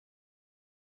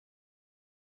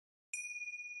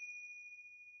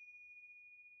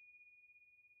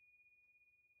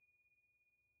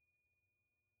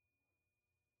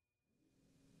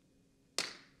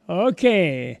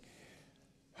Okay.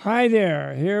 Hi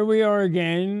there. Here we are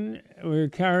again. We're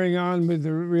carrying on with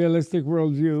the realistic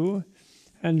worldview.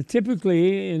 And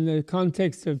typically, in the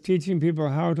context of teaching people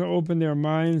how to open their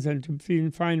minds and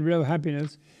to find real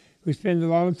happiness, we spend a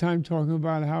lot of time talking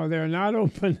about how they're not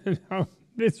open and how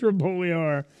miserable we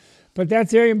are. But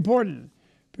that's very important,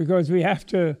 because we have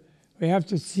to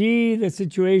see the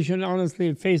situation honestly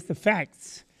and face the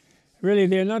facts. Really,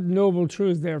 they're not noble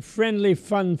truths. They're friendly,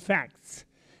 fun facts.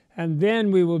 And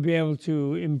then we will be able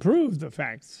to improve the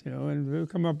facts, and we'll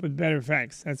come up with better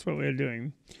facts. That's what we're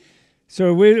doing.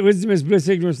 So wisdom is bliss,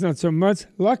 ignorance not so much.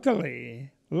 Luckily,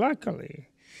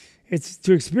 it's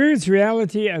to experience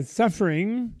reality as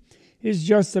suffering is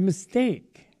just a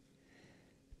mistake,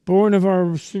 born of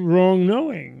our wrong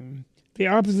knowing, the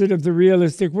opposite of the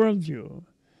realistic worldview.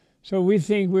 So we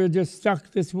think we're just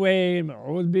stuck this way, and we'll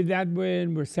always be that way,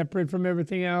 and we're separate from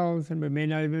everything else, and we may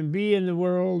not even be in the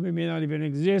world, we may not even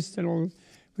exist, and all.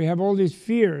 We have all these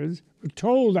fears. We're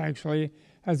told, actually,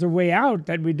 as a way out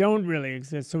that we don't really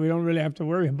exist, so we don't really have to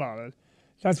worry about it.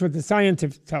 That's what the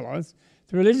scientists tell us.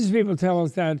 The religious people tell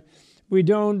us that we're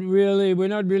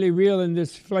not really real in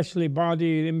this fleshly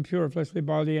body, impure fleshly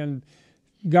body, and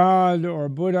God or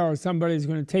Buddha or somebody is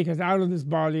going to take us out of this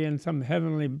body in some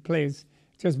heavenly place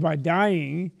just by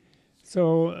dying.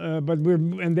 So,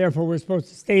 and therefore we're supposed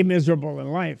to stay miserable in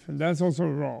life, and that's also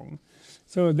wrong.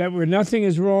 So that nothing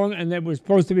is wrong and that we're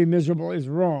supposed to be miserable is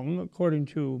wrong, according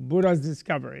to Buddha's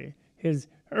discovery, his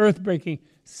earth-breaking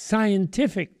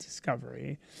scientific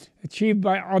discovery, achieved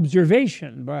by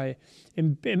observation, by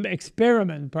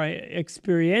experiment, by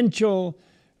experiential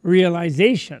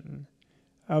realization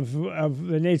of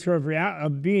the nature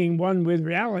of being one with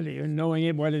reality and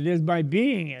knowing what it is by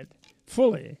being it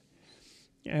fully.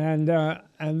 And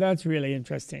that's really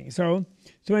interesting. So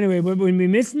anyway, when we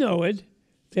misknow it,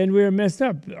 then we're messed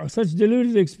up. Such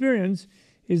deluded experience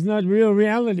is not real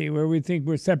reality, where we think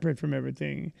we're separate from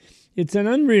everything. It's an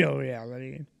unreal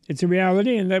reality. It's a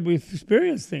reality in that we've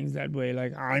experienced things that way,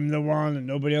 like I'm the one and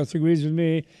nobody else agrees with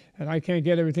me, and I can't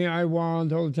get everything I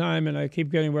want all the time, and I keep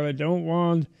getting what I don't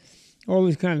want, all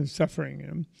this kind of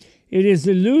suffering. It is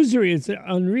illusory, it's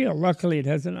unreal. Luckily, it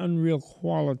has an unreal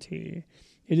quality.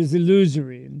 It is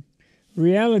illusory.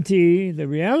 Reality, the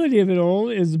reality of it all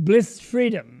is bliss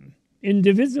freedom.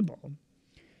 Indivisible.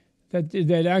 That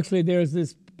actually there's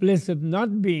this bliss of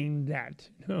not being that.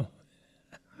 No.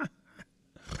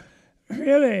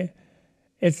 Really.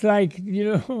 It's like,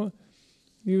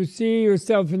 you see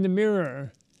yourself in the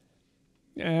mirror,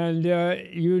 and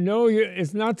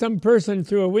it's not some person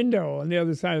through a window on the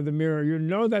other side of the mirror. You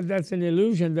know that that's an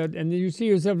illusion, and you see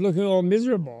yourself looking all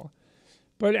miserable.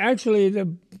 But actually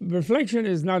the reflection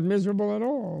is not miserable at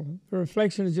all. The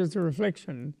reflection is just a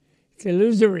reflection. It's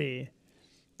illusory.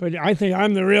 But I think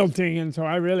I'm the real thing, and so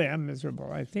I really am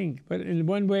miserable, I think. But in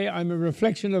one way, I'm a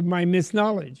reflection of my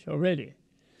misknowledge already.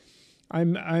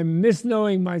 I'm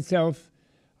misknowing myself,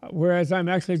 whereas I'm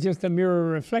actually just a mirror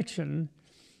reflection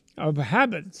of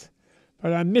habits.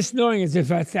 But I'm misknowing as if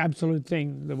that's the absolute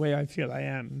thing, the way I feel I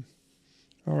am.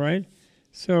 All right?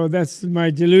 So that's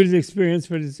my deluded experience,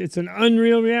 but it's an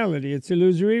unreal reality. It's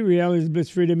illusory. Reality is bliss,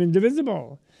 freedom,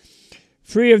 indivisible.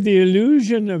 Free of the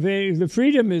illusion of the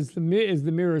freedom is the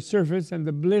mirror surface, and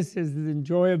the bliss is the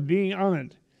joy of being on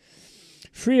it.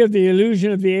 Free of the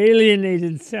illusion of the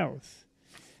alienated self.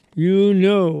 You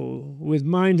know, with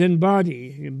mind and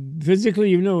body, physically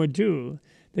you know it too,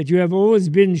 that you have always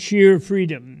been sheer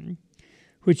freedom,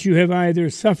 which you have either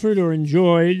suffered or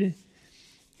enjoyed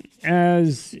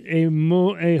as a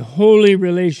wholly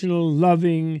relational,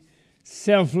 loving,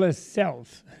 selfless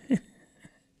self.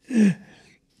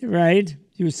 Right?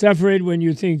 You suffer it when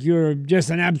you think you're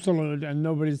just an absolute and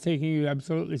nobody's taking you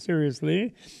absolutely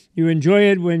seriously. You enjoy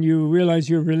it when you realize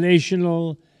you're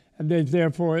relational, and that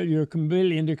therefore you're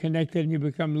completely interconnected, and you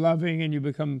become loving, and you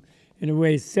become, in a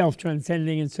way,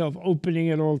 self-transcending and self-opening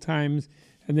at all times,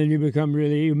 and then you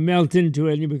melt into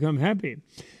it and you become happy.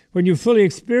 When you fully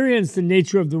experience the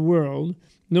nature of the world,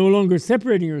 no longer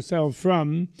separating yourself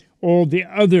from all the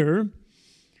other,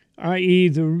 i.e.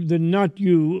 the not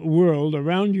you world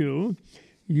around you,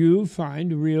 you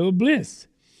find real bliss,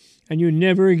 and you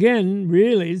never again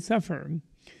really suffer.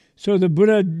 So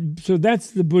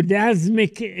that's the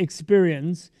Buddhismic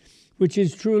experience, which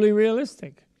is truly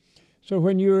realistic. So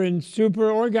when you're in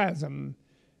super orgasm,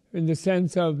 in the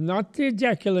sense of not the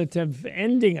ejaculative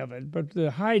ending of it, but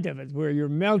the height of it, where you're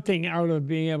melting out of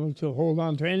being able to hold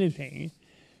on to anything,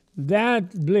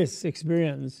 that bliss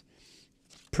experience,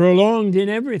 prolonged in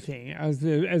everything as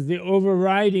the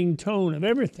overriding tone of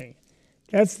everything,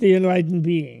 that's the enlightened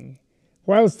being,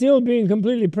 while still being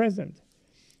completely present.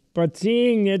 but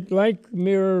seeing it like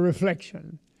mirror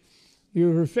reflection.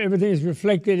 Everything is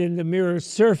reflected in the mirror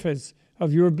surface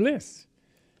of your bliss,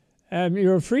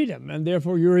 your freedom, and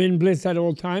therefore you're in bliss at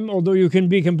all time, although you can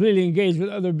be completely engaged with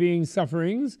other beings'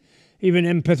 sufferings, even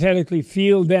empathetically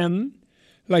feel them,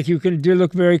 like you can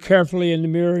look very carefully in the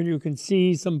mirror and you can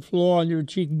see some flaw on your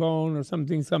cheekbone or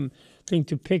something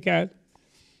to pick at.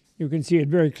 You can see it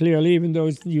very clearly, even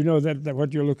though you know that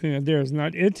what you're looking at there is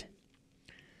not it.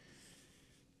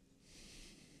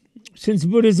 Since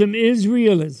Buddhism is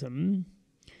realism,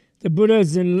 the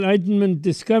Buddha's enlightenment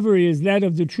discovery is that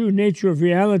of the true nature of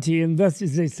reality, and thus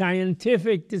is a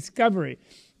scientific discovery.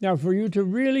 Now, for you to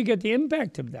really get the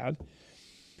impact of that,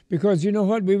 because you know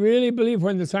what, we really believe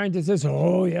when the scientist says,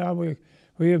 oh yeah, we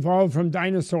evolved from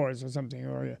dinosaurs or something,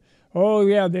 or oh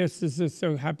yeah, this is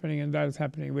so happening and that is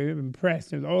happening. We're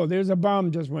impressed. And, oh, there's a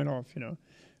bomb just went off, you know.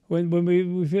 When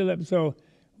we feel that, so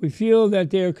we feel that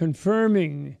they're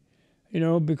confirming, you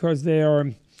know, because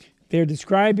they're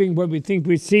describing what we think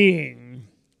we're seeing,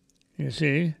 you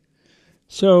see.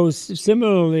 So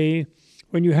similarly,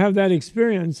 when you have that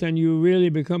experience and you really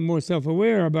become more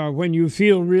self-aware about when you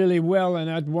feel really well and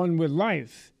at one with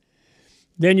life,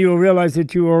 then you'll realize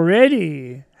that you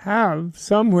already have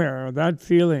somewhere that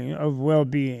feeling of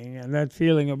well-being and that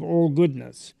feeling of all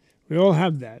goodness. We all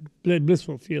have that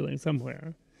blissful feeling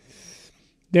somewhere.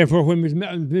 Therefore, when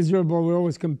we're miserable, we're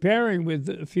always comparing with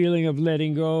the feeling of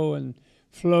letting go and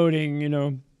floating, you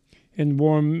know, in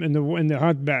the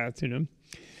hot bath, you know.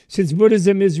 Since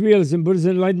Buddhism is realism, Buddha's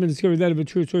enlightenment discovery that of a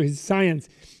truth, so his science.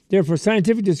 Therefore,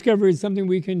 scientific discovery is something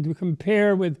we can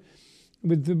compare with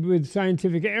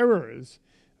scientific errors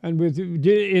and with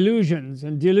illusions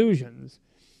and delusions.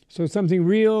 So something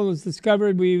real is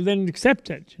discovered, we then accept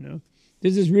it, you know.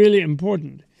 This is really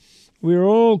important. We're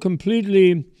all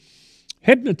completely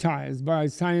hypnotized by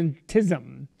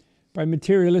scientism, by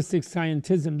materialistic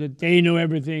scientism, that they know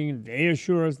everything, and they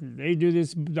assure us, and they do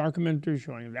this documentary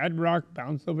showing that rock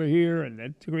bounced over here, and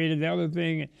that created the other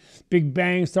thing, and Big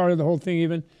Bang started the whole thing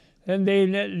even. And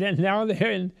now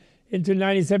they're into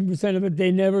 97% of it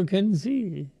they never can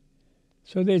see.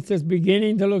 So they're just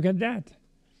beginning to look at that.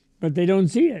 But they don't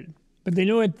see it. But they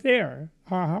know it's there.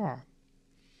 Ha ha.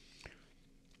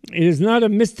 It is not a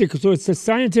mystical, so it's a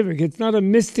scientific, it's not a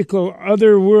mystical,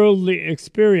 otherworldly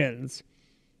experience,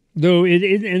 though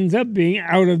it ends up being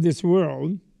out of this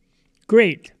world.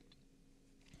 Great.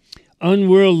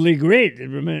 Unworldly great, it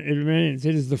remains.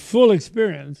 It is the full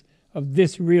experience of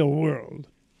this real world.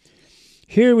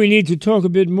 Here we need to talk a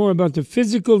bit more about the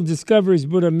physical discoveries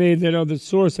Buddha made that are the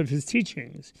source of his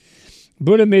teachings.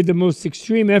 Buddha made the most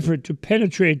extreme effort to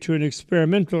penetrate to an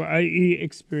experimental, i.e.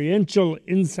 experiential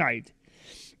insight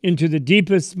into the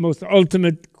deepest, most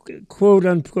ultimate,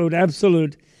 quote-unquote,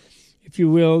 absolute, if you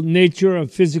will, nature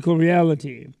of physical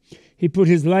reality. He put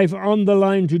his life on the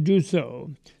line to do so.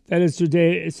 That is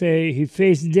to say, he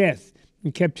faced death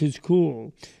and kept his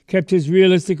cool, kept his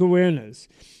realistic awareness.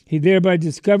 He thereby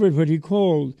discovered what he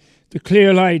called the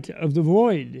clear light of the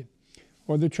void,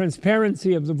 or the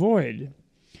transparency of the void.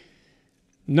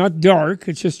 Not dark,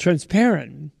 it's just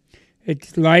transparent.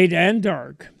 It's light and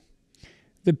dark.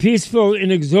 The peaceful,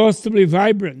 inexhaustibly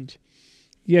vibrant,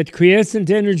 yet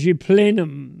quiescent energy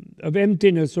plenum of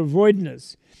emptiness or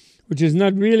voidness, which is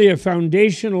not really a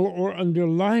foundational or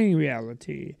underlying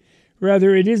reality.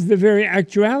 Rather, it is the very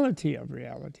actuality of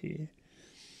reality.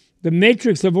 The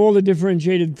matrix of all the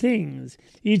differentiated things,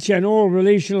 each and all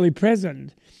relationally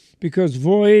present, because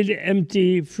void,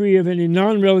 empty, free of any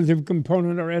non-relative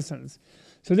component or essence.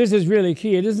 So this is really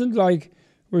key. It isn't like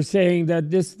we're saying that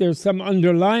there's some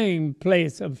underlying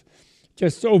place of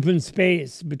just open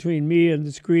space between me and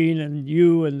the screen and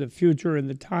you and the future and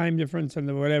the time difference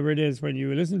and whatever it is when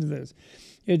you listen to this.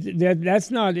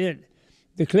 That's not it.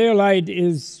 The clear light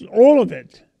is all of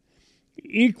it,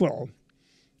 equal,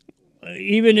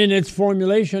 even in its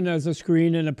formulation as a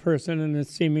screen and a person and a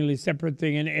seemingly separate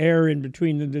thing, and air in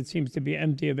between them that seems to be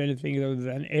empty of anything other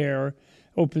than air,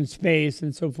 open space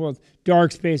and so forth,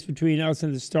 dark space between us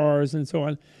and the stars and so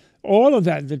on. All of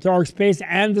that, the dark space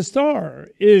and the star,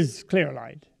 is clear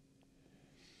light.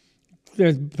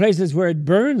 There's places where it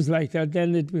burns like that,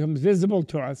 then it becomes visible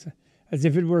to us as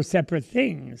if it were separate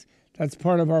things. That's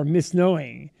part of our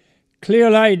misknowing.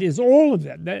 Clear light is all of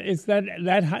that. It's that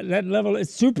level,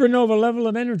 it's supernova level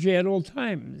of energy at all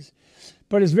times.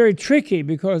 But it's very tricky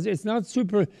because it's not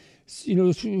super, you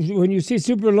know, when you see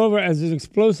supernova as an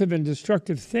explosive and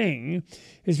destructive thing,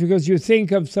 it's because you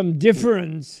think of some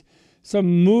difference,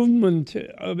 some movement,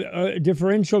 a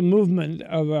differential movement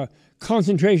of a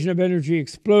concentration of energy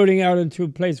exploding out into a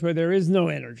place where there is no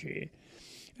energy.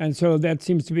 And so that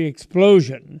seems to be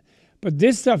explosion. But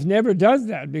this stuff never does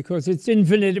that because it's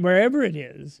infinite wherever it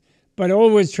is, but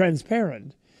always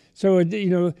transparent. So,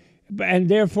 and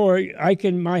therefore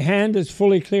my hand is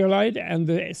fully clear light, and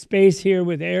the space here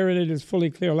with air in it is fully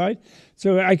clear light.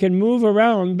 So I can move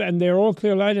around and they're all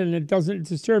clear light and it doesn't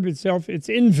disturb itself. It's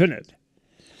infinite.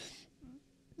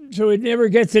 So it never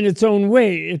gets in its own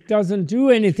way. It doesn't do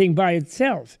anything by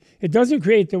itself. It doesn't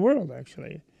create the world,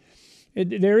 actually.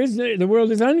 The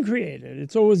world is uncreated.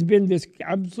 It's always been this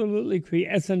absolutely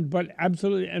quiescent but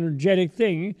absolutely energetic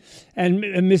thing, and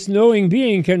a misknowing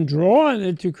being can draw on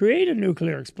it to create a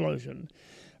nuclear explosion.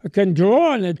 It can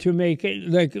draw on it to make it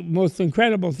like most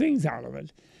incredible things out of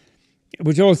it,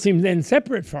 which all seem then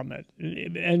separate from it,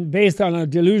 and based on a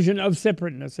delusion of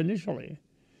separateness initially.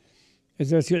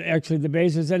 Is actually the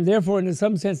basis, and therefore in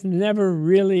some sense never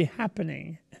really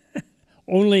happening,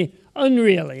 only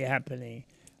unreally happening,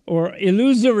 or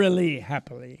illusorily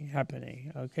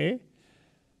happening, okay?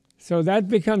 So that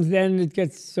becomes then, it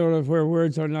gets sort of where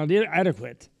words are not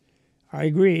adequate. I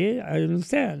agree, I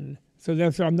understand. So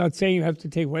that's why I'm not saying you have to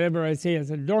take whatever I say as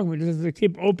a dogma, just to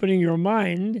keep opening your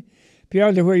mind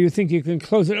beyond to where you think you can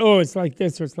close it. Oh, it's like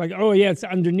this, or it's like, oh yeah, it's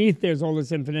underneath there's all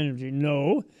this infinite energy.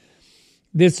 No.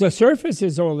 The surface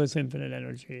is all this infinite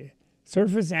energy.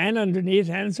 Surface and underneath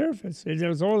and surface.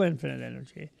 There's all infinite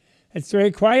energy. It's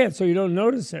very quiet, so you don't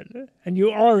notice it. And you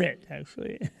are it,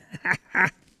 actually.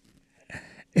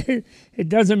 It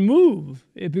doesn't move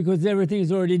because everything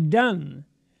is already done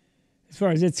as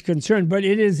far as it's concerned. But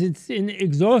it's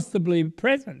inexhaustibly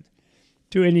present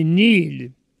to any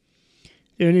need,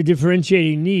 any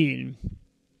differentiating need.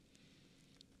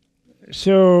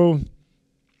 So,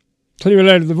 clear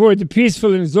light of the void, the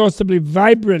peaceful and exhaustively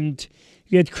vibrant,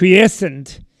 yet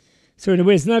quiescent. So in a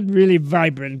way, it's not really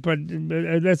vibrant, but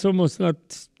that's almost not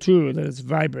true that it's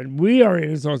vibrant. We are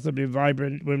exhaustively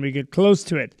vibrant when we get close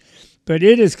to it. But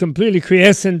it is completely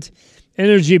quiescent,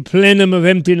 energy plenum of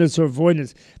emptiness or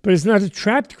voidness. But it's not a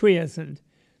trapped quiescent,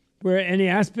 where any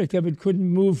aspect of it couldn't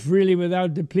move freely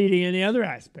without depleting any other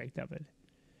aspect of it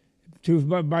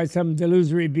by some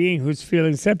delusory being who's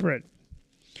feeling separate.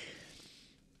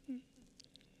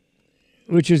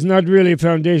 Which is not really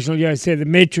foundational. Yeah, I say the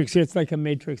matrix. It's like a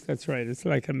matrix. That's right. It's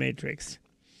like a matrix.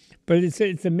 But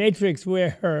it's a matrix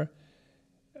where,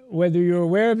 whether you're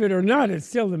aware of it or not, it's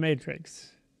still the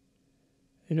matrix.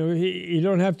 You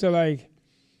don't have to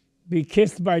be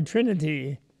kissed by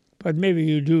Trinity, but maybe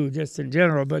you do just in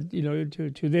general. But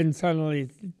to then suddenly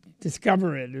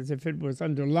discover it as if it was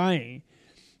underlying.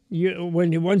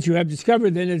 Once you have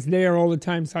discovered, then it's there all the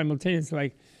time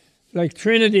simultaneously. Like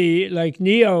Trinity, like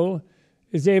Neo,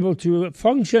 is able to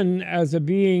function as a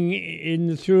being in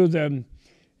the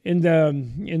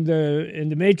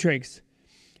matrix,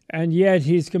 and yet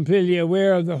he's completely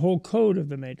aware of the whole code of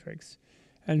the matrix.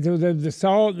 And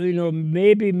so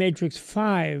maybe Matrix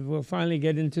 5 will finally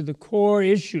get into the core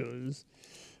issues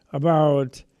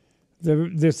about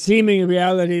the seeming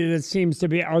reality that seems to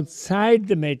be outside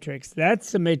the matrix.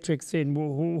 That's the matrix in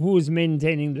who's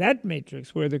maintaining that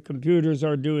matrix, where the computers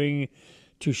are doing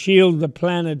to shield the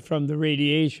planet from the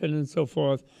radiation and so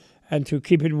forth, and to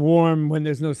keep it warm when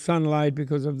there's no sunlight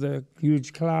because of the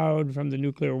huge cloud from the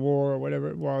nuclear war or whatever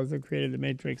it was that created the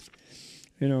matrix.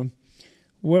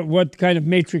 What kind of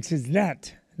matrix is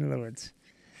that, in other words?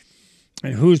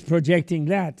 And who's projecting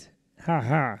that?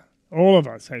 All of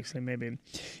us, actually, maybe.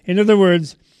 In other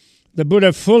words, the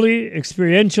Buddha fully,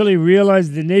 experientially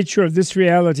realized the nature of this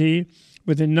reality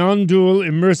with a non-dual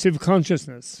immersive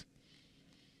consciousness.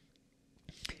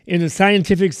 In a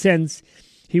scientific sense,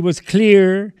 he was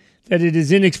clear that it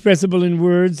is inexpressible in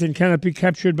words and cannot be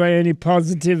captured by any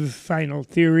positive final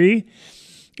theory.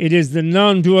 It is the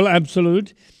non-dual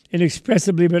absolute,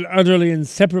 inexpressibly but utterly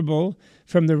inseparable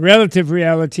from the relative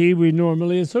reality we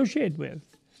normally associate with.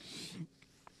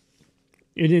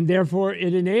 Therefore,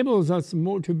 it enables us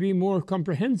to be more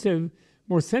comprehensive,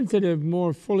 more sensitive,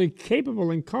 more fully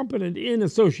capable and competent in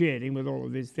associating with all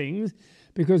of these things,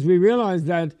 because we realize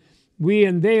that we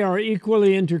and they are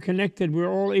equally interconnected. We're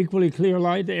all equally clear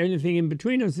light. Anything in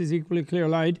between us is equally clear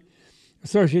light.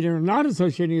 Associating or not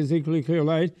associating is equally clear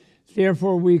light.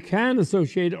 Therefore, we can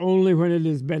associate only when it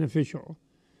is beneficial.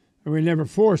 And we're never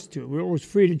forced to. We're always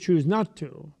free to choose not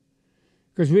to.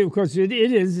 Because it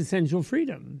is essential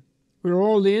freedom. We're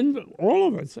all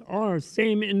of us are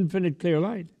same infinite clear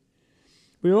light.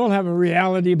 We all have a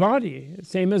reality body,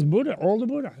 same as Buddha, all the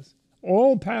Buddhas.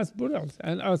 All past Buddhas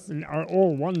and us are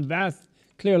all one vast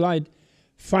clear light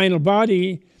final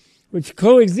body which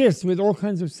coexists with all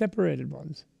kinds of separated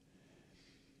ones.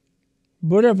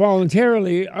 Buddha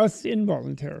voluntarily, us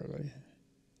involuntarily,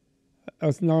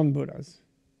 us non-Buddhas.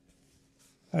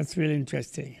 That's really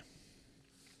interesting.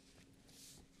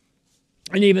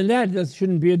 And even that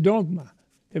shouldn't be a dogma.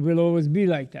 It will always be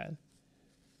like that.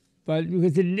 But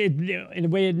because in a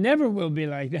way it never will be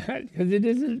like that, because it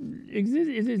doesn't exist,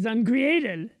 it is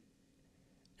uncreated.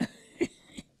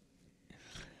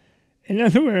 In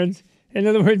other words,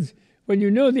 when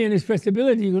you know the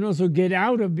inexpressibility, you can also get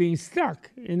out of being stuck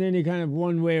in any kind of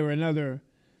one way or another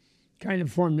kind of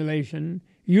formulation,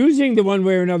 using the one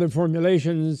way or another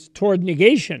formulations toward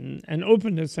negation and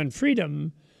openness and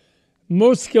freedom,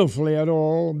 most skillfully at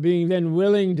all, being then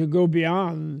willing to go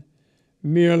beyond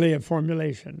merely a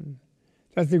formulation.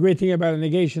 That's the great thing about a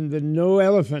negation, the no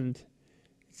elephant.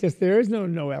 It's just there is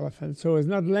no elephant, so it's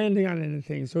not landing on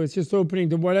anything. So it's just opening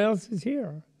to what else is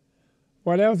here.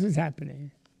 What else is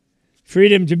happening?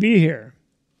 Freedom to be here.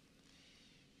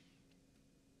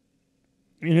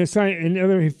 In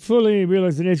order to fully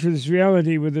realize the nature of this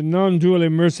reality with a non-dual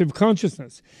immersive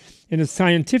consciousness. In a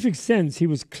scientific sense, he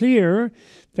was clear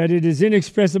that it is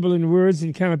inexpressible in words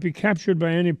and cannot be captured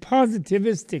by any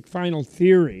positivistic final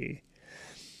theory.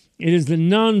 It is the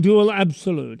non-dual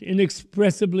absolute,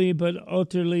 inexpressibly but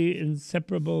utterly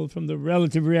inseparable from the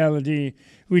relative reality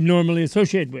we normally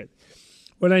associate with.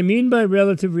 What I mean by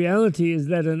relative reality is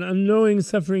that an unknowing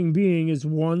suffering being is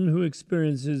one who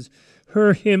experiences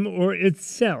her, him, or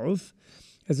itself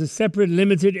as a separate,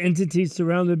 limited entity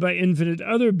surrounded by infinite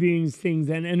other beings, things,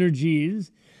 and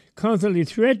energies, constantly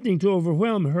threatening to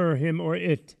overwhelm her, him, or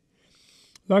it.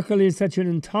 Luckily, such an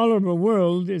intolerable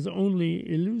world is only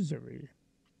illusory.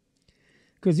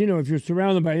 Because, if you're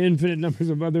surrounded by infinite numbers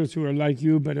of others who are like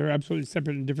you but are absolutely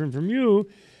separate and different from you,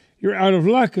 you're out of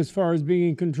luck as far as being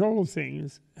in control of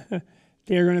things.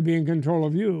 They're going to be in control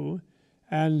of you,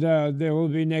 and there will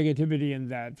be negativity in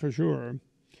that for sure.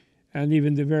 And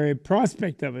even the very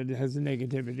prospect of it has a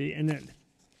negativity in it.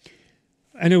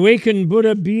 An awakened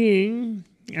Buddha being,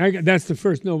 that's the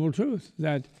first noble truth,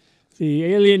 that the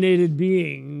alienated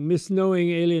being, misknowing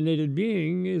alienated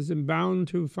being, is bound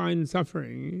to find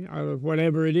suffering out of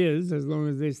whatever it is, as long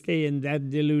as they stay in that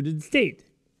deluded state.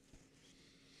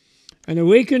 An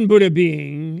awakened Buddha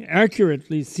being,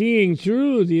 accurately seeing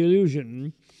through the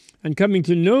illusion and coming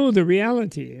to know the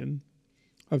reality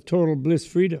of total bliss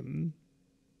freedom,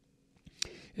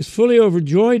 is fully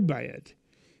overjoyed by it.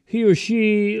 He or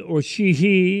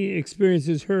she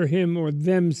experiences her, him, or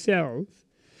themselves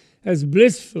as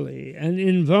blissfully and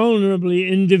invulnerably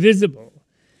indivisible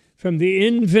from the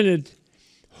infinite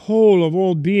whole of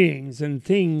all beings and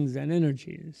things and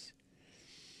energies.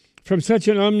 From such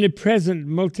an omnipresent,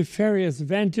 multifarious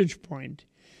vantage point,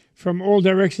 from all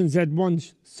directions at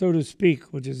once, so to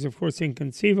speak, which is of course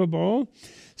inconceivable,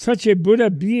 such a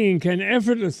Buddha being can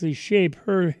effortlessly shape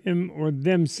her, him, or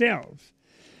themselves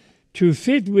to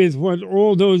fit with what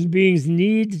all those beings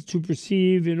need to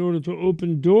perceive in order to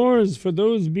open doors for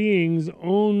those beings'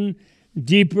 own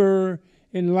deeper,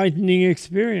 enlightening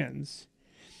experience.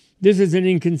 This is an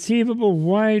inconceivable,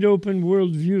 wide-open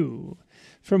worldview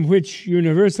from which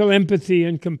universal empathy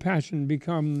and compassion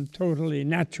become totally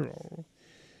natural.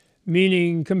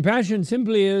 Meaning, compassion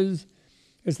simply is,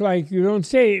 it's like you don't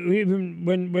say, even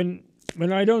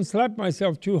when I don't slap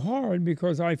myself too hard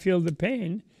because I feel the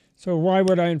pain, so why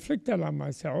would I inflict that on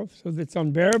myself? So it's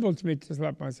unbearable to me to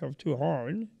slap myself too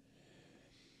hard.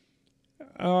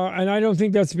 And I don't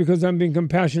think that's because I'm being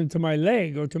compassionate to my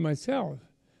leg or to myself.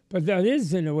 But that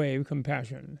is, in a way,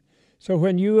 compassion. So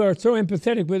when you are so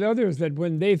empathetic with others that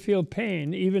when they feel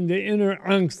pain, even the inner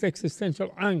angst, existential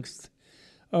angst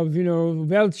of,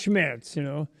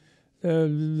 Weltschmerz,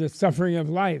 the suffering of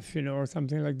life, or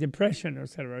something like depression,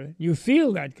 etc., you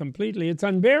feel that completely. It's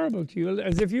unbearable to you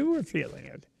as if you were feeling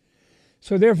it.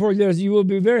 So therefore, you will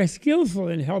be very skillful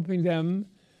in helping them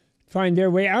find their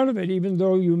way out of it, even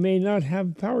though you may not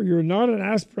have power. You're not an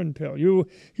aspirin pill. You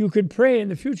could pray in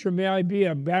the future, may I be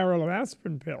a barrel of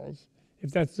aspirin pills, if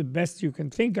that's the best you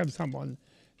can think of someone,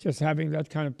 just having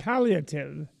that kind of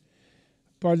palliative.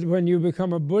 But when you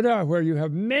become a Buddha, where you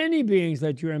have many beings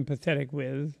that you're empathetic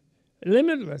with,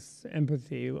 limitless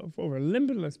empathy over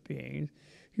limitless beings,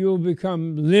 you will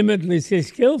become limitlessly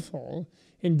skillful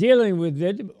in dealing with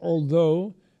it,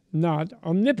 although not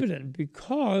omnipotent,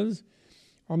 because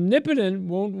omnipotent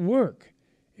won't work.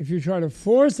 If you try to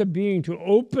force a being to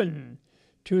open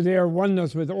to their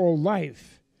oneness with all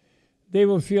life, they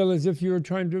will feel as if you're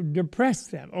trying to depress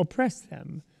them, oppress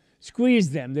them, squeeze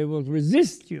them. They will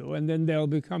resist you, and then they'll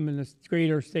become in a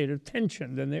greater state of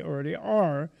tension than they already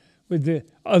are with the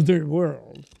other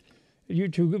world.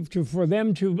 For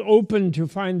them to open to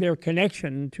find their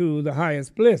connection to the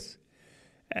highest bliss,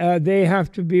 they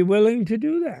have to be willing to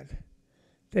do that.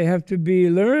 They have to be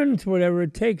learned whatever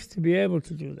it takes to be able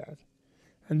to do that.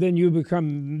 And then you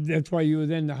become, that's why you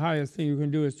then the highest thing you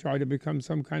can do is try to become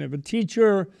some kind of a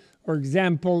teacher or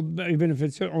example, even if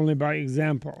it's only by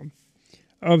example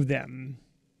of them.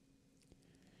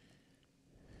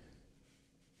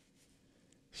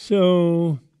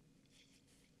 So,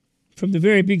 from the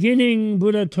very beginning,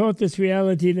 Buddha taught this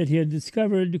reality that he had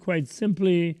discovered quite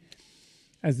simply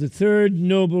as the third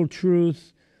noble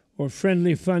truth or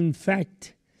friendly fun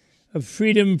fact of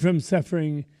freedom from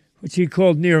suffering, which he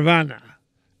called nirvana,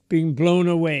 being blown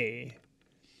away.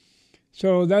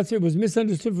 So it was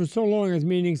misunderstood for so long as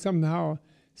meaning somehow,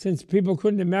 since people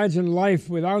couldn't imagine life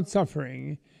without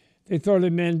suffering, they thought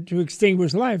it meant to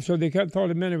extinguish life. So they thought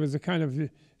it meant it was a kind of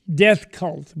death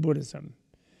cult Buddhism,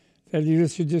 that you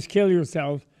should just kill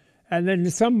yourself. And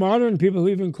then some modern people who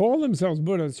even call themselves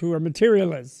Buddhists, who are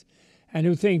materialists, and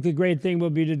who think the great thing will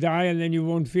be to die and then you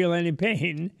won't feel any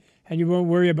pain, and you won't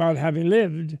worry about having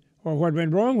lived or what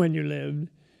went wrong when you lived.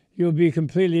 You'll be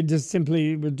completely just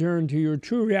simply returned to your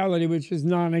true reality, which is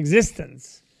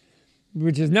non-existence,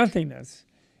 which is nothingness.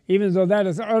 Even though that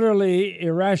is utterly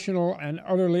irrational and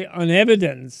utterly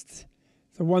unevidenced,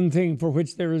 the one thing for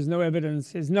which there is no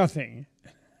evidence is nothing.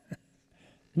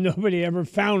 Nobody ever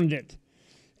found it.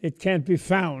 It can't be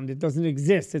found. It doesn't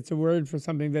exist. It's a word for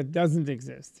something that doesn't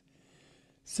exist.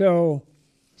 So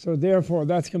therefore,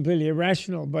 that's completely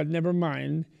irrational, but never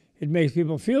mind. It makes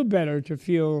people feel better to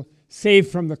feel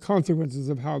safe from the consequences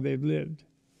of how they've lived.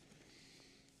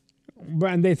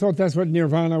 And they thought that's what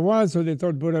nirvana was, so they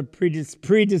thought Buddha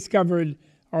prediscovered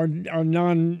our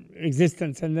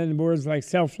non-existence, and then words like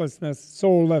selflessness,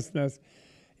 soullessness,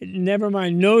 never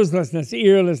mind noselessness,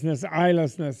 earlessness,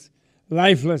 eyelessness,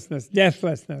 lifelessness,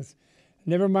 deathlessness,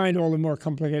 never mind all the more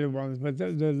complicated ones, but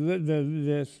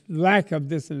the lack of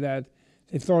this and that,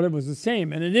 they thought it was the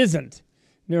same, and it isn't.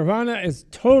 Nirvana is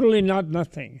totally not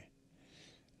nothing.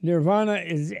 Nirvana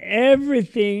is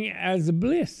everything as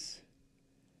bliss.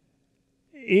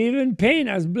 Even pain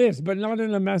as bliss, but not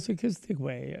in a masochistic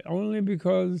way, only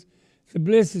because the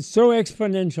bliss is so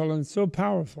exponential and so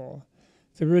powerful,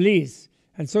 the release,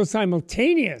 and so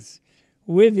simultaneous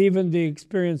with even the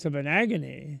experience of an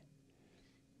agony,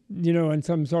 in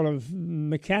some sort of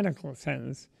mechanical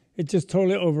sense. It just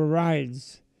totally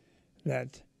overrides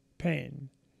that pain.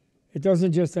 It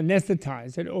doesn't just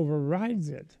anesthetize, it overrides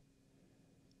it,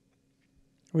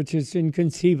 which is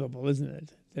inconceivable, isn't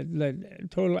it?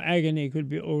 That total agony could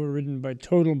be overridden by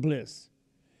total bliss,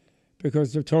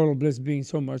 because of total bliss being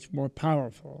so much more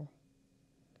powerful,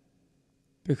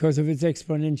 because of its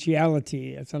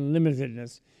exponentiality, its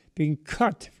unlimitedness. Being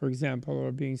cut, for example,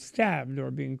 or being stabbed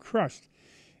or being crushed,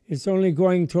 it's only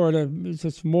going toward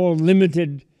a small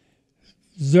limited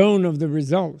zone of the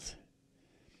result.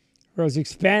 Whereas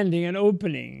expanding and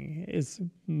opening is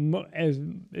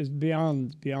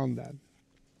beyond that.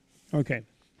 Okay.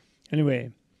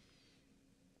 Anyway.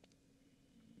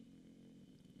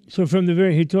 So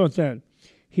he taught that.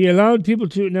 He allowed people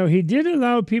to, now he did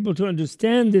allow people to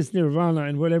understand this nirvana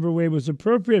in whatever way was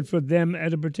appropriate for them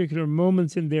at a particular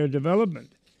moment in their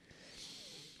development.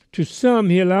 To some,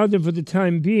 he allowed them for the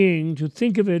time being to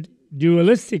think of it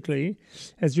dualistically,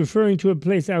 as referring to a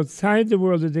place outside the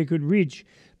world that they could reach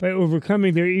by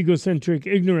overcoming their egocentric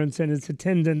ignorance and its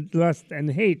attendant lust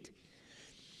and hate.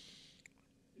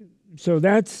 So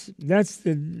that's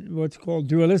what's called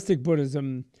dualistic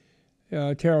Buddhism,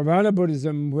 Theravada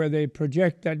Buddhism, where they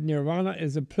project that nirvana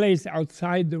is a place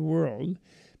outside the world,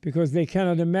 because they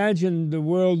cannot imagine the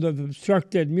world of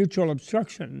mutual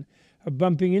obstruction, of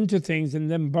bumping into things and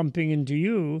them bumping into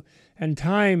you, and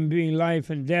time being life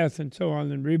and death and so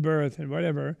on, and rebirth and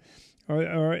whatever,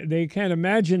 or they can't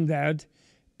imagine that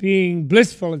being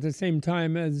blissful at the same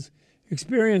time as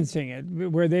experiencing it,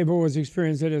 where they've always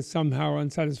experienced it as somehow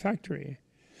unsatisfactory.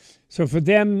 So for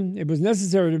them, it was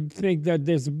necessary to think that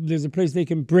there's a place they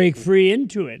can break free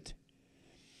into it.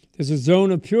 There's a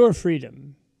zone of pure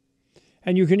freedom.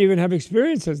 And you can even have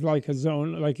experiences like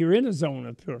you're in a zone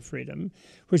of pure freedom,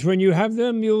 which when you have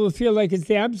them, you will feel like it's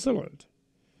the absolute.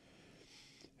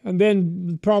 And then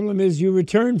the problem is you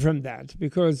return from that,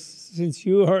 because since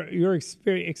you're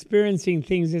experiencing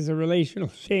things as a relational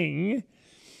thing,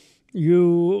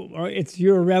 it's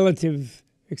your relative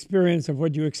experience of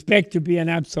what you expect to be an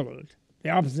absolute, the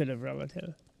opposite of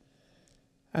relative.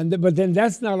 But then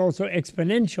that's not also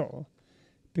exponential,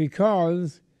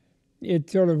 because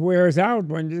it sort of wears out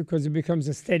because it becomes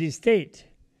a steady state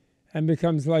and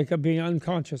becomes like being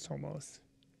unconscious almost.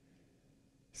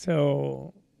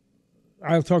 So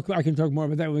I can talk more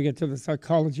about that when we get to the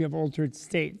psychology of altered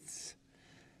states.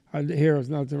 Here is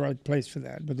not the right place for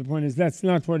that. But the point is, that's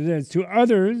not what it is. To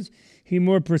others, he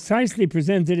more precisely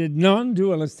presented it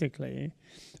non-dualistically,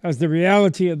 as the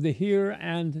reality of the here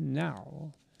and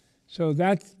now. So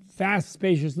that vast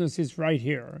spaciousness is right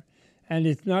here. And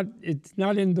it's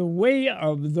not in the way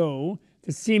of, though,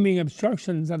 the seeming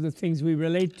obstructions of the things we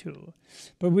relate to.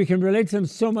 But we can relate to them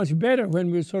so much better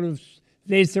when we're sort of,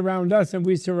 they surround us and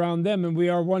we surround them and we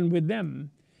are one with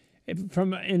them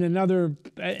in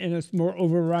a more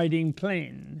overriding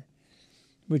plane,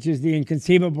 which is the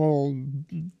inconceivable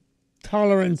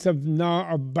tolerance of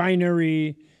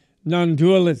binary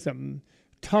non-dualism,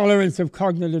 tolerance of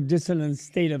cognitive dissonance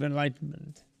state of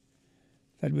enlightenment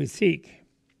that we seek.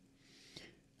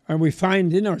 And we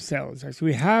find in ourselves,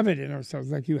 actually we have it in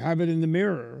ourselves, like you have it in the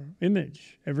mirror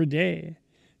image every day.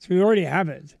 So we already have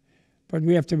it, but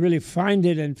we have to really find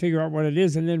it and figure out what it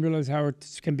is and then realize how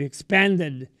it can be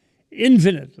expanded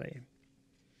infinitely.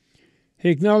 He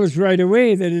acknowledged right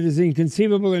away that it is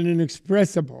inconceivable and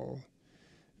inexpressible,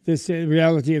 this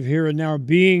reality of here and now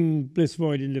being bliss,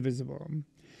 void, indivisible.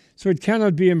 So it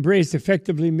cannot be embraced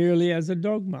effectively merely as a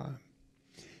dogma.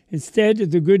 Instead,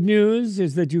 the good news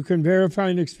is that you can verify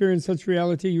and experience such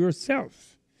reality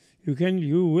yourself. You can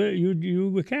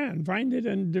find it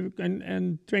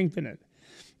and strengthen it.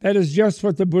 That is just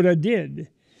what the Buddha did.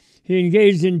 He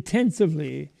engaged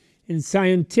intensively in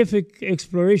scientific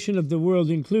exploration of the world,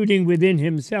 including within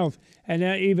himself, and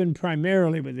even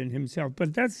primarily within himself.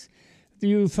 But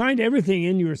you find everything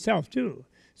in yourself too.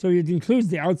 So it includes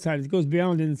the outside. It goes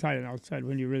beyond inside and outside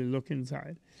when you really look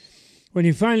inside. When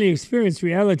he finally experienced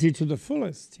reality to the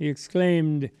fullest, he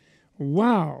exclaimed,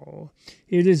 "Wow,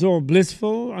 it is all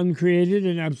blissful, uncreated,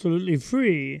 and absolutely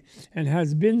free, and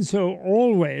has been so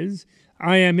always.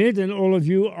 I am it, and all of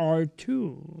you are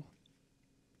too."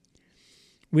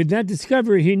 With that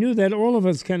discovery, he knew that all of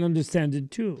us can understand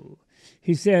it too.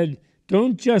 He said,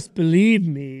 "Don't just believe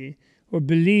me or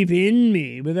believe in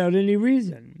me without any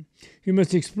reason. You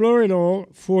must explore it all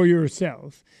for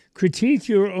yourself. Critique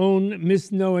your own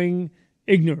misknowing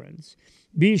ignorance.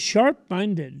 Be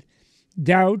sharp-minded.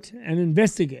 Doubt and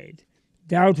investigate.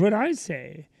 Doubt what I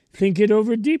say. Think it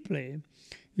over deeply.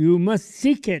 You must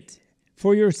seek it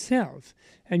for yourself.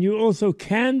 And you also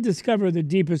can discover the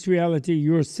deepest reality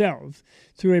yourself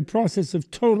through a process of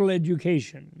total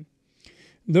education.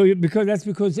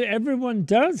 Because everyone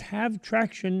does have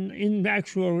traction in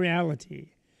actual reality.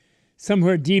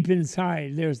 Somewhere deep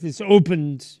inside, there's this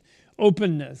openness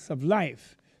of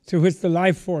life through which the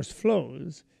life force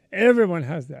flows. Everyone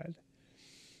has that.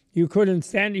 You couldn't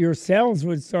stand, your cells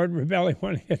would start rebelling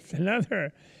one against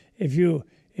another if you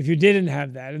didn't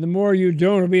have that. And the more you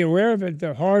don't be aware of it,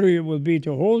 the harder it will be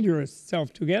to hold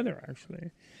yourself together,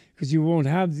 actually, because you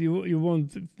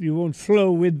won't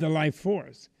flow with the life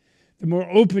force. The more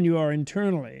open you are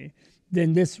internally,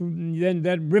 then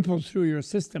that ripples through your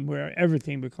system where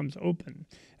everything becomes open,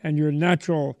 and your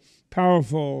natural,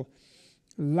 powerful,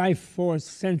 life force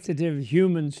sensitive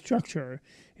human structure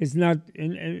is not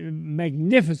a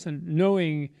magnificent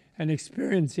knowing and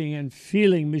experiencing and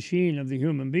feeling machine of the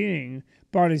human being,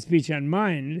 body, speech, and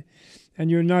mind, and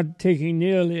you're not taking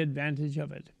nearly advantage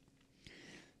of it.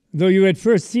 Though you at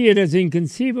first see it as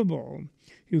inconceivable,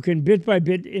 you can bit by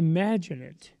bit imagine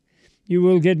it. You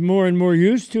will get more and more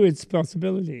used to its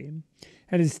possibility,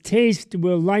 and its taste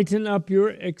will lighten up your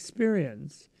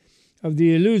experience of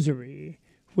the illusory,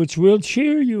 which will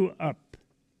cheer you up.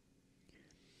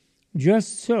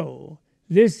 Just so,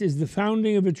 this is the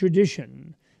founding of a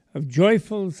tradition of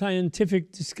joyful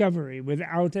scientific discovery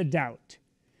without a doubt.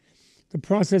 The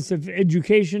process of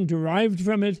education derived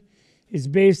from it is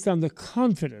based on the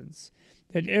confidence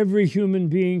that every human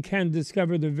being can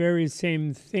discover the very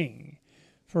same thing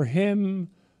for him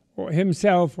or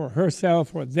himself or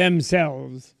herself or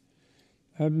themselves.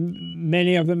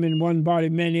 Many of them in one body,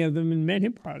 many of them in many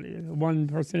bodies. One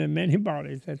person in many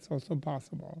bodies, that's also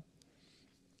possible.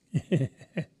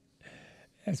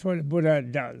 That's what the Buddha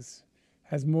does,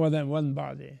 has more than one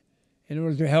body, in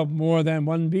order to help more than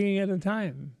one being at a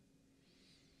time.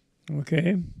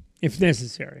 Okay? If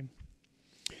necessary.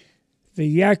 The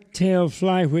yak-tail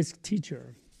fly-whisk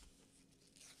teacher.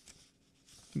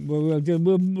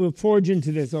 We'll forge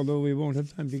into this, although we won't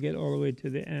have time to get all the way to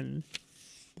the end.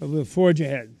 But we'll forge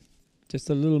ahead, just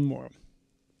a little more.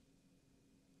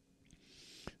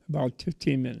 About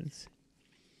 15 minutes.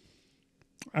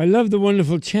 I love the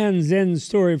wonderful Chan Zen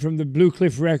story from the Blue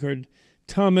Cliff Record,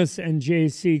 Thomas and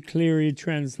J.C. Cleary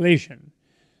translation.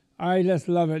 I just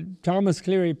love it. The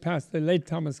late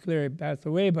Thomas Cleary passed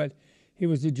away, but he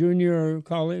was a junior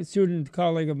student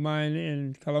colleague of mine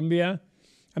in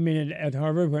at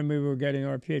Harvard when we were getting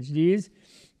our PhDs,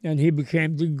 and he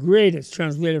became the greatest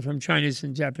translator from Chinese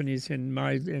and Japanese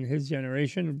in his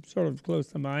generation, sort of close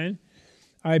to mine,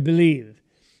 I believe.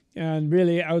 and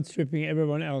really outstripping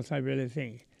everyone else, I really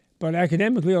think. But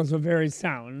academically also very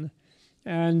sound.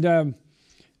 And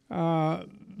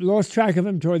lost track of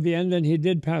him toward the end, and he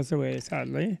did pass away,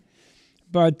 sadly.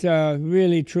 But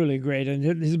really, truly great. And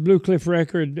his Blue Cliff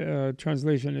Record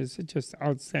translation is just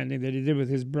outstanding that he did with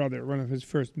his brother, one of his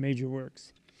first major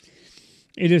works.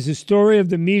 It is a story of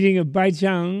the meeting of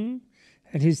Baijiang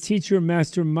and his teacher,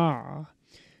 Master Ma,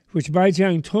 which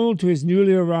Baijiang told to his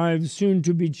newly arrived,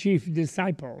 soon-to-be chief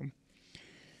disciple,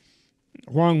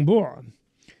 Huang Bo.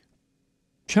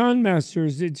 Chan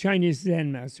masters, the Chinese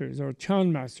Zen masters, or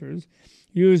Chan masters,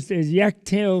 used a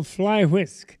yak-tail fly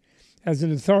whisk as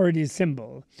an authority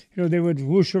symbol. You know, they would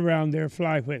whoosh around their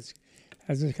fly whisk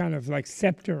as a kind of like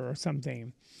scepter or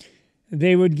something.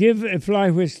 They would give a fly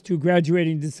whisk to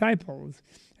graduating disciples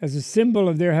as a symbol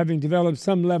of their having developed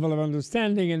some level of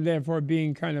understanding and therefore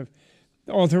being kind of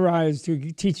authorized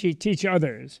to teach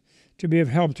others, to be of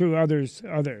help to others.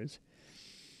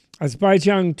 As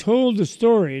Baijiang told the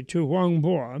story to Huang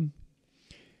Bo,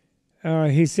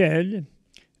 he said,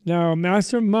 "Now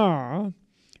Master Ma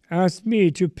asked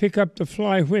me to pick up the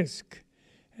fly whisk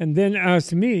and then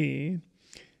asked me,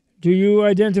 'Do you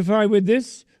identify with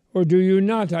this or do you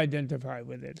not identify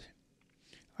with it?'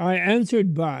 I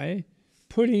answered by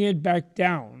putting it back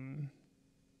down.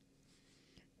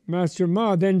 Master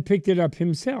Ma then picked it up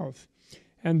himself,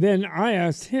 and then I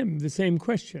asked him the same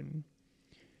question.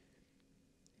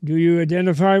 'Do you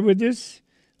identify with this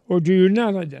or do you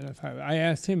not identify?' I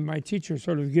asked him, my teacher,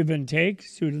 sort of give and take,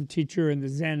 student-teacher in the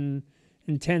Zen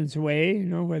intense way, you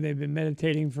know, where they've been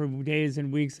meditating for days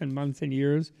and weeks and months and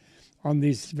years on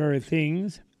these very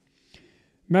things.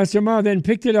 Master Ma then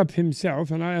picked it up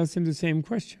himself, and I asked him the same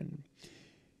question.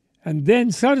 And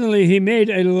then suddenly he made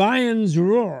a lion's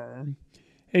roar,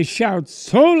 a shout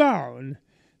so loud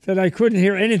that I couldn't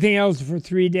hear anything else for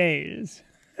 3 days.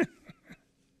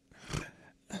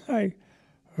 Like,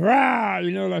 rah,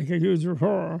 you know, like a huge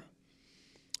roar.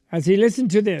 As he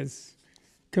listened to this,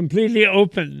 completely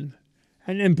open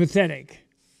and empathetic,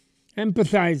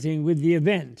 empathizing with the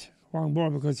event, Huang Bo,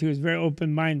 because he was very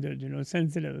open-minded, you know,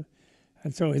 sensitive.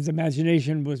 And so his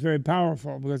imagination was very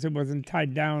powerful because it wasn't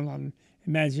tied down on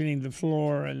imagining the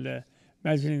floor and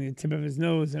imagining the tip of his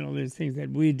nose and all these things that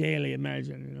we daily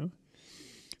imagine, you know.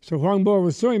 So Huang Bo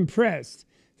was so impressed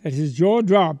that his jaw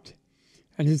dropped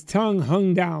and his tongue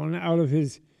hung down out of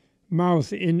his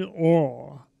mouth in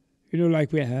awe. You know,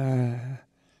 like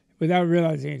without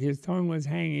realizing it, his tongue was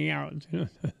hanging out, you know,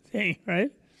 thing,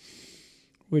 right?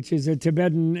 Which is a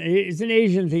Tibetan, it's an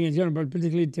Asian thing in general, but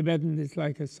particularly Tibetan, it's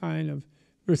like a sign of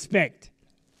respect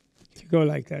to go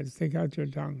like that, stick out your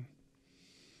tongue.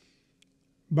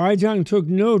 Baijiang took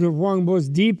note of Huang Bo's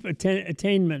deep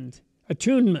attunement,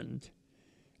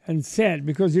 and said,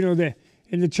 because, you know,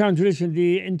 in the Chan tradition,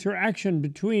 the interaction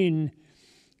between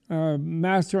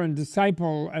master and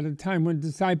disciple at a time when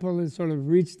disciple has sort of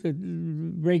reached the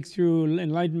breakthrough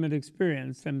enlightenment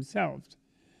experience themselves,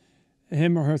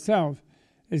 him or herself,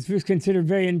 is considered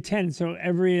very intense. So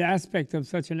every aspect of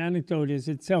such an anecdote is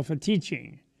itself a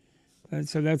teaching.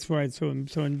 So that's why it's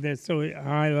there's so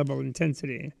high level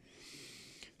intensity.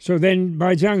 So then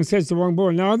Baijiang says to Huang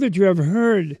Bo, now that you have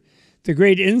heard the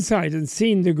great insight and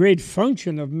seen the great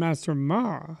function of Master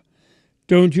Ma,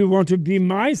 don't you want to be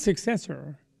my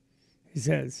successor? He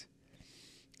says,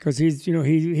 because he's, you know,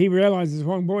 he realizes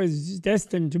Huang Bo is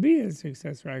destined to be his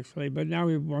successor actually, but now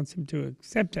he wants him to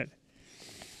accept it.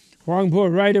 Huang Bo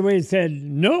right away said,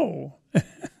 no.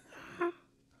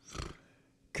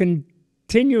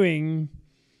 Continuing,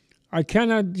 I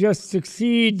cannot just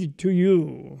succeed to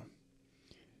you.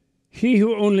 He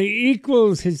who only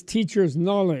equals his teacher's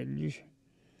knowledge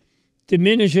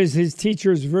diminishes his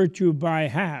teacher's virtue by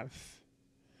half.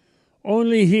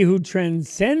 Only he who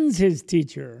transcends his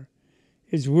teacher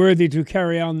is worthy to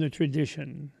carry on the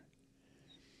tradition.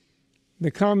 The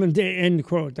common end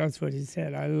quote, that's what he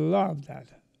said. I love that.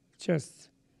 Just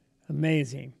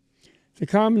amazing. The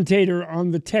commentator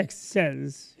on the text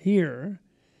says here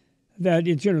that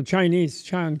it's, you know, Chinese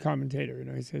Chan commentator, you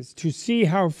know, he says, to see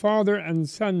how father and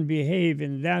son behave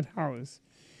in that house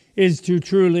is to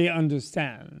truly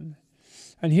understand.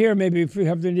 And here maybe if we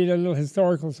have to need a little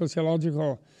historical,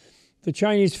 sociological, the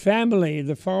Chinese family,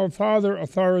 the father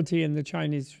authority in the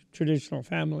Chinese traditional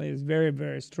family is very,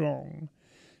 very strong.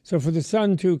 So for the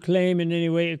son to claim in any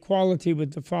way equality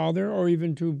with the father or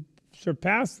even to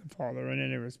surpass the father in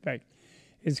any respect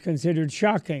is considered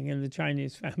shocking in the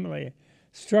Chinese family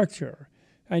structure.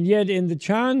 And yet in the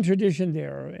Chan tradition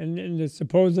there, in the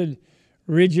supposed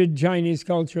rigid Chinese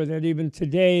culture that even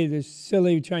today the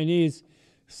silly Chinese,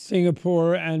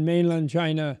 Singapore and mainland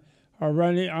China are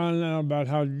running on about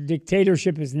how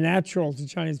dictatorship is natural to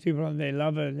Chinese people and they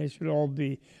love it and they should all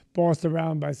be bossed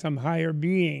around by some higher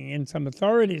being in some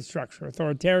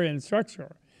authoritarian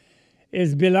structure,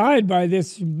 is belied by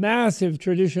this massive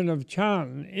tradition of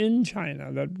Chan in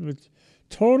China that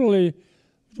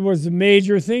was a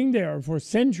major thing there for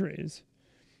centuries.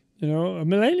 You know, a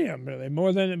millennium, really,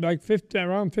 more than like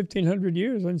around 1,500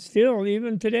 years. And still,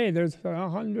 even today, there's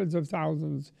hundreds of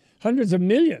thousands, hundreds of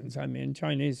millions,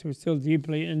 Chinese who are still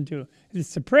deeply into, it's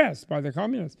suppressed by the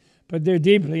communists, but they're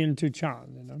deeply into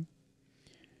Chan, you know.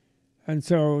 And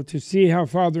so to see how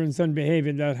father and son behave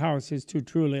in that house is to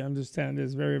truly understand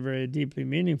is very, very deeply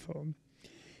meaningful.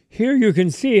 Here you can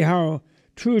see how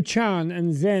true Chan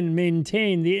and Zen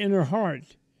maintain the inner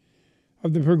heart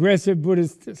of the progressive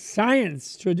Buddhist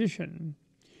science tradition.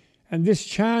 And this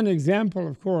Chan example,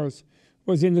 of course,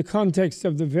 was in the context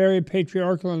of the very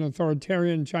patriarchal and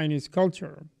authoritarian Chinese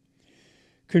culture.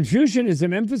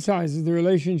 Confucianism emphasizes the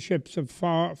relationships of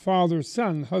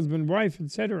father-son, husband-wife,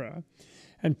 etc.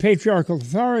 And patriarchal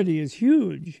authority is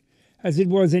huge, as it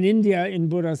was in India in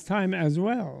Buddha's time as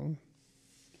well.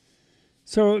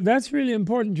 So that's really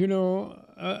important, you know.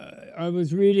 I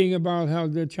was reading about how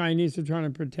the Chinese are trying to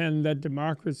pretend that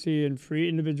democracy and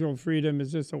individual freedom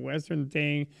is just a Western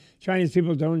thing. Chinese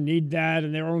people don't need that,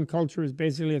 and their own culture is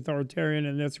basically authoritarian,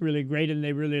 and that's really great, and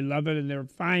they really love it, and they're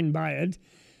fine by it,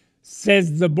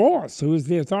 says the boss, who is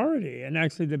the authority. And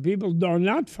actually the people are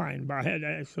not fine by it,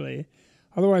 actually.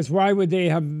 Otherwise, why would they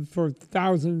have, for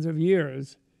thousands of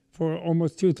years, for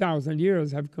almost 2,000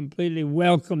 years, have completely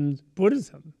welcomed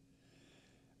Buddhism,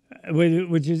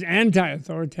 which is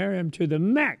anti-authoritarian to the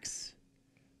max?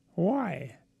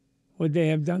 Why would they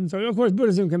have done so? Of course,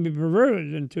 Buddhism can be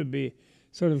perverted and to be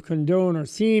sort of condone or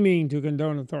seeming to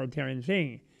condone authoritarian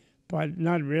thing, but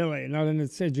not really, not in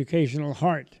its educational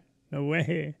heart. No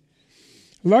way.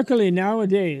 Luckily,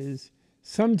 nowadays,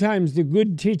 sometimes the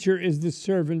good teacher is the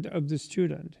servant of the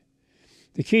student.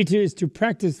 The key is to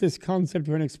practice this concept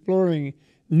when exploring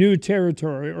new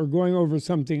territory or going over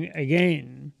something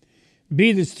again.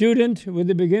 Be the student with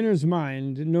the beginner's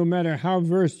mind, no matter how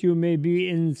versed you may be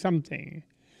in something.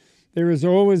 There is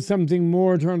always something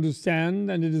more to understand,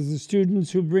 and it is the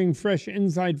students who bring fresh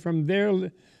insight from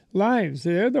their lives.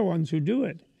 They're the ones who do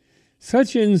it.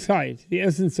 Such insight, the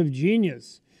essence of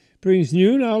genius, brings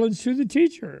new knowledge to the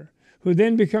teacher, who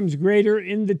then becomes greater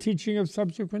in the teaching of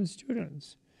subsequent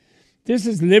students. This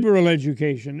is liberal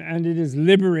education, and it is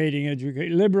liberating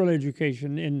liberal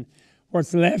education in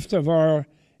what's left of our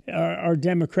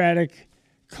democratic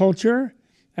culture,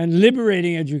 and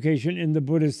liberating education in the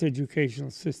Buddhist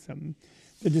educational system.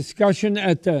 The discussion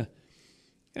at the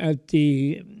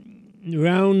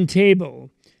round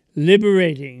table,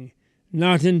 liberating,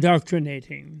 not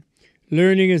indoctrinating.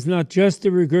 Learning is not just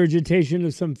the regurgitation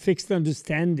of some fixed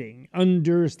understanding.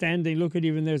 Look at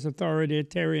even there's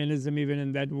authoritarianism even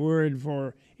in that word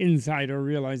for insight or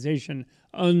realization.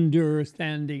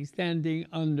 Understanding, standing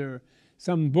under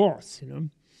some boss, you know.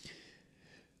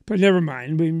 But never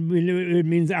mind, it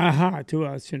means aha to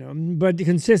us, you know. But it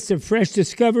consists of fresh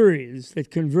discoveries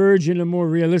that converge in a more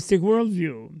realistic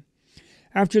worldview.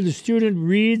 After the student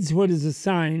reads what is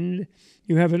assigned,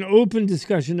 you have an open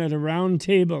discussion at a round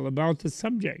table about the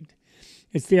subject.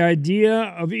 It's the idea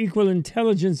of equal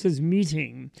intelligences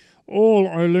meeting. All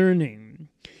are learning.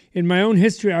 In my own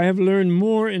history, I have learned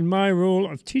more in my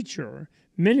role of teacher,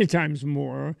 many times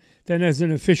more, than as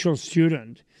an official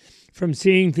student, from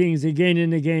seeing things again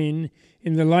and again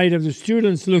in the light of the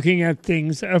students looking at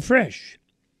things afresh.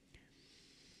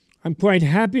 I'm quite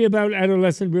happy about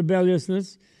adolescent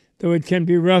rebelliousness, though it can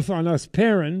be rough on us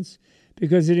parents,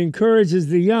 because it encourages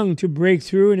the young to break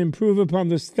through and improve upon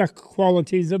the stuck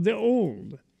qualities of the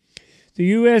old. The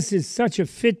U.S. is such a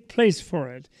fit place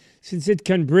for it, since it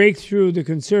can break through the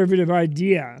conservative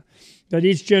idea that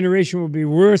each generation will be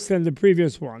worse than the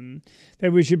previous one,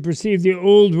 that we should preserve the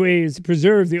old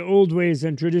ways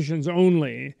and traditions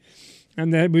only,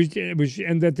 and that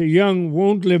the young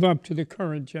won't live up to the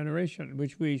current generation,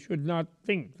 which we should not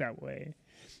think that way.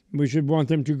 We should want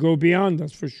them to go beyond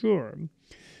us for sure.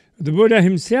 The Buddha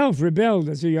himself rebelled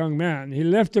as a young man. He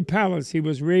left the palace he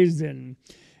was raised in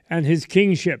and his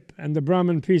kingship and the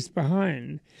Brahmin priest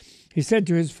behind. He said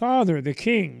to his father, the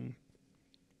king,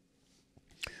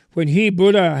 when he,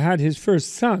 Buddha, had his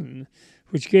first son,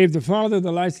 which gave the father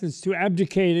the license to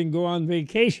abdicate and go on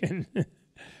vacation,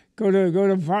 go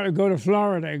to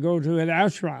Florida, go to an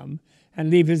ashram, and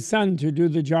leave his son to do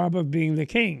the job of being the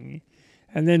king.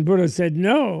 And then Buddha said,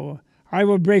 no, I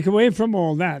will break away from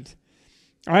all that.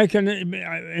 I can,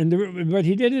 but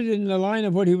he did it in the line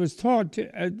of what he was taught,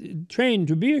 trained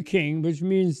to be a king, which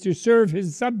means to serve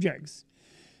his subjects,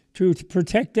 to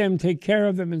protect them, take care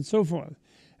of them, and so forth.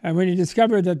 And when he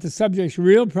discovered that the subjects'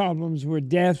 real problems were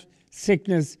death,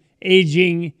 sickness,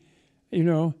 aging,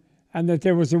 and that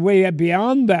there was a way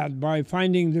beyond that by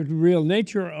finding the real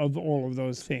nature of all of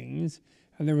those things,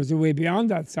 and there was a way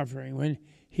beyond that suffering, when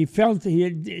he felt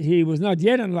he was not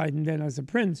yet enlightened then as a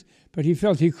prince, but he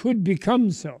felt he could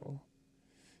become so.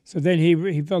 So then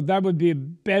he felt that would be a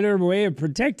better way of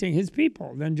protecting his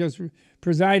people than just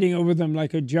presiding over them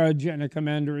like a judge and a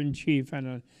commander-in-chief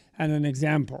and an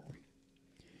example.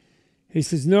 He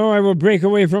says, no, I will break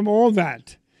away from all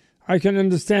that. I can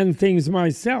understand things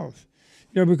myself.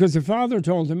 Because the father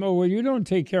told him, oh, well, you don't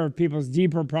take care of people's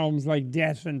deeper problems like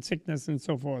death and sickness and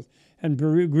so forth, and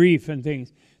grief and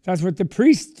things. That's what the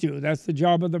priests do. That's the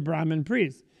job of the Brahmin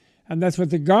priest. And that's what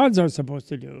the gods are supposed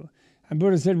to do. And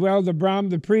Buddha said, well,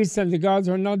 the priests and the gods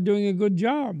are not doing a good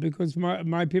job because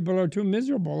my people are too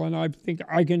miserable, and I think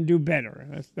I can do better.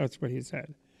 That's what he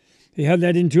said. He had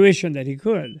that intuition that he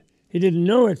could. He didn't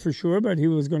know it for sure, but he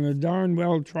was going to darn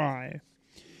well try.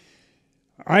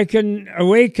 I can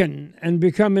awaken and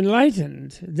become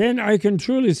enlightened. Then I can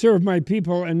truly serve my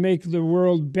people and make the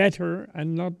world better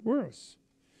and not worse.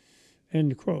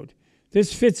 End quote.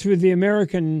 This fits with the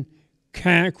American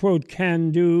quote,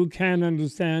 can do, can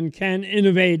understand, can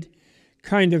innovate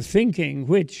kind of thinking,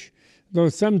 which, though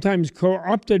sometimes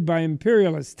co-opted by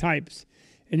imperialist types,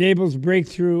 enables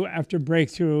breakthrough after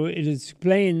breakthrough. It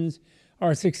explains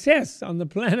our success on the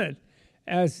planet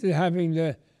as having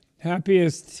the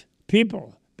happiest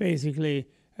people, basically,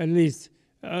 at least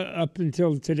up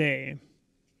until today.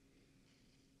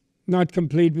 Not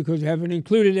complete because we haven't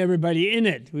included everybody in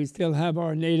it. We still have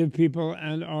our native people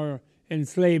and our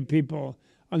enslaved people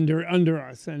under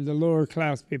us, and the lower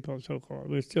class people, so-called.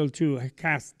 We're still too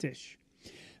castish.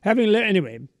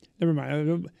 Anyway, never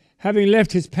mind. Having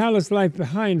left his palace life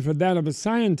behind for that of a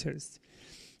scientist,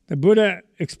 the Buddha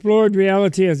explored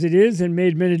reality as it is and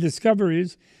made many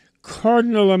discoveries,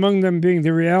 cardinal among them being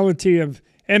the reality of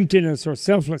emptiness or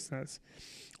selflessness.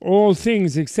 All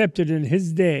things accepted in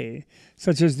his day,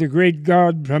 such as the great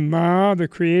God Brahma, the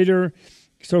creator,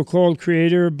 so-called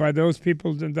creator by those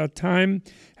people at that time,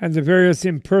 and the various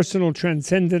impersonal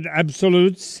transcendent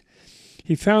absolutes,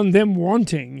 he found them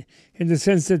wanting in the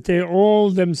sense that they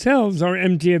all themselves are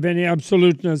empty of any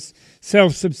absoluteness,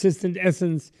 self-subsistent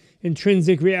essence,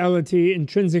 intrinsic reality,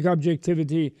 intrinsic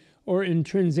objectivity, or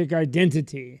intrinsic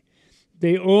identity.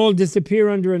 They all disappear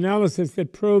under analysis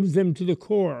that probes them to the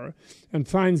core and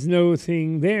finds no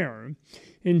thing there.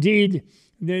 Indeed,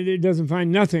 it doesn't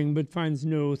find nothing, but finds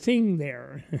no thing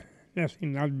there.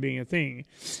 Nothing not being a thing.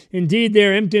 Indeed,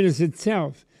 their emptiness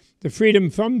itself, the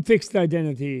freedom from fixed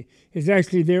identity, is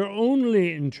actually their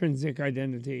only intrinsic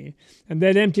identity. And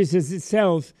that emptiness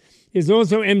itself is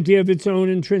also empty of its own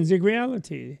intrinsic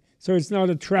reality. So it's not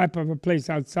a trap of a place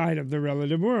outside of the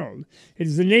relative world. It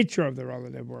is the nature of the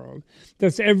relative world.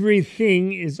 Thus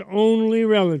everything is only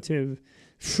relative,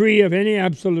 free of any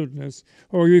absoluteness.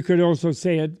 Or you could also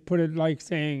put it like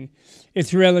saying,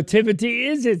 its relativity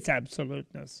is its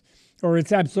absoluteness. Or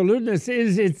its absoluteness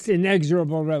is its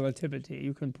inexorable relativity.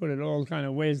 You can put it all kind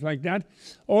of ways like that,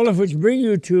 all of which bring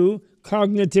you to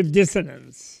cognitive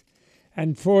dissonance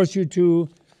and force you to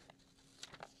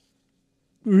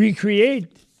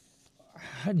recreate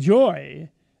joy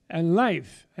and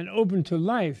life and open to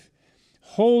life,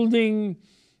 holding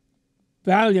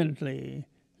valiantly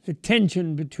the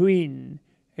tension between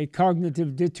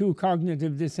two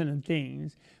cognitive dissonant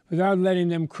things without letting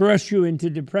them crush you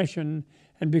into depression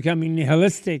and becoming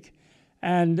nihilistic,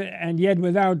 and yet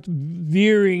without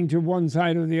veering to one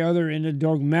side or the other in a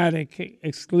dogmatic,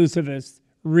 exclusivist,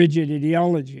 rigid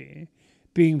ideology,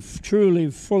 being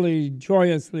truly, fully,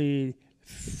 joyously,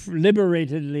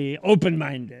 liberatedly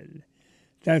open-minded.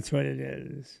 That's what it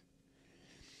is.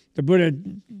 The Buddha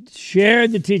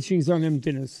shared the teachings on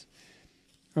emptiness.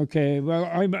 Okay, well,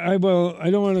 I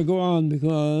don't want to go on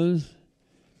because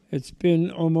it's been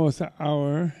almost an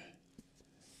hour.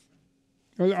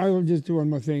 I will just do one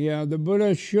more thing. Yeah, the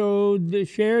Buddha shared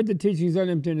the teachings on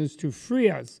emptiness to free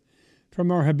us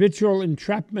from our habitual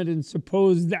entrapment in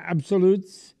supposed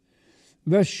absolutes,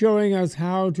 thus showing us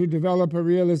how to develop a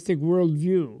realistic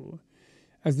worldview.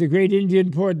 As the great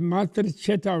Indian poet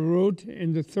Matracheta wrote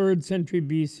in the 3rd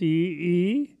century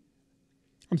CE,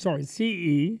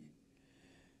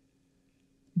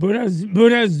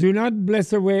 Buddhas do not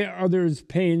bless away others'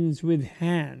 pains with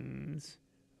hands,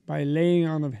 by laying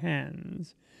on of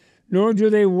hands, nor do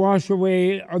they wash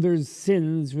away others'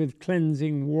 sins with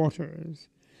cleansing waters.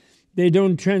 They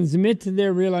don't transmit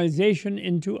their realization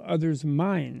into others'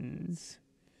 minds.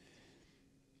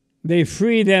 They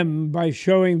free them by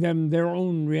showing them their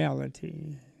own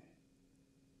reality.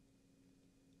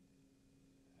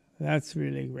 That's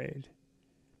really great.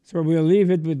 So we'll leave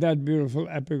it with that beautiful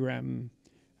epigram.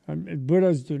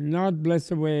 Buddhas do not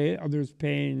bless away others'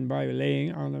 pain by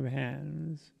laying on of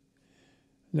hands.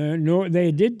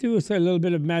 They did do a little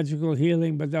bit of magical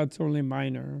healing, but that's only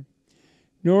minor.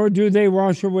 Nor do they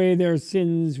wash away their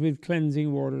sins with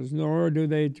cleansing waters, nor do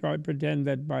they pretend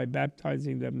that by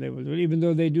baptizing them they will do it, even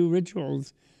though they do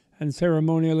rituals and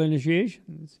ceremonial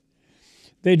initiations.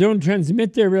 They don't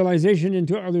transmit their realization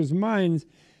into others' minds.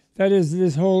 That is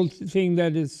this whole thing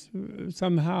that is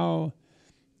somehow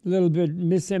a little bit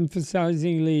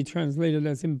misemphasizingly translated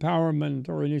as empowerment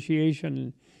or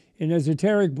initiation in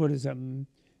esoteric Buddhism,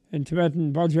 in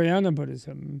Tibetan Vajrayana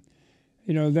Buddhism.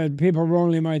 You know, that people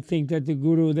wrongly might think that the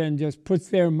guru then just puts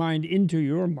their mind into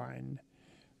your mind.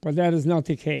 But that is not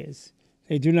the case.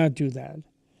 They do not do that.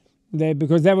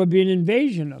 Because that would be an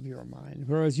invasion of your mind.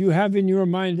 Whereas you have in your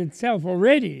mind itself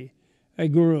already a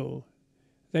guru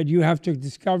that you have to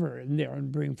discover in there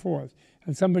and bring forth.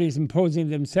 And somebody is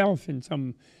imposing themselves in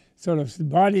some sort of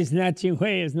body-snatching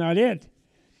way is not it.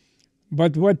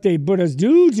 But what the Buddhas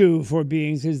do for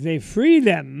beings is they free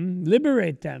them,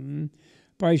 liberate them,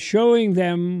 by showing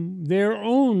them their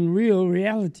own real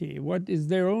reality, what is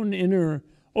their own inner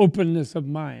openness of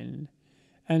mind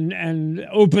and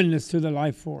openness to the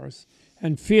life force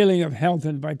and feeling of health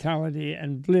and vitality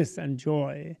and bliss and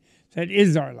joy that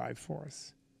is our life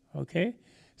force. Okay?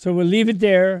 So we'll leave it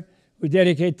there. We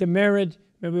dedicate the merit.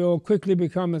 May we all quickly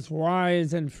become as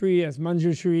wise and free as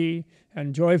Manjushri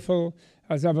and joyful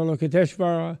as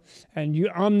Avalokiteshvara and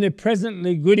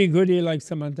omnipresently goody-goody like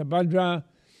Samantabhadra,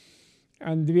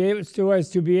 and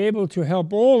to be able to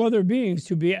help all other beings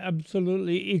to be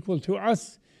absolutely equal to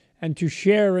us and to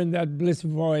share in that bliss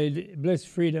void, bliss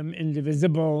freedom,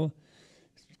 indivisible,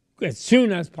 as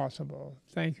soon as possible.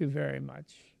 Thank you very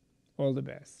much. All the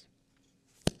best.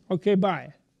 Okay,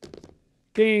 bye.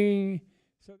 Ding.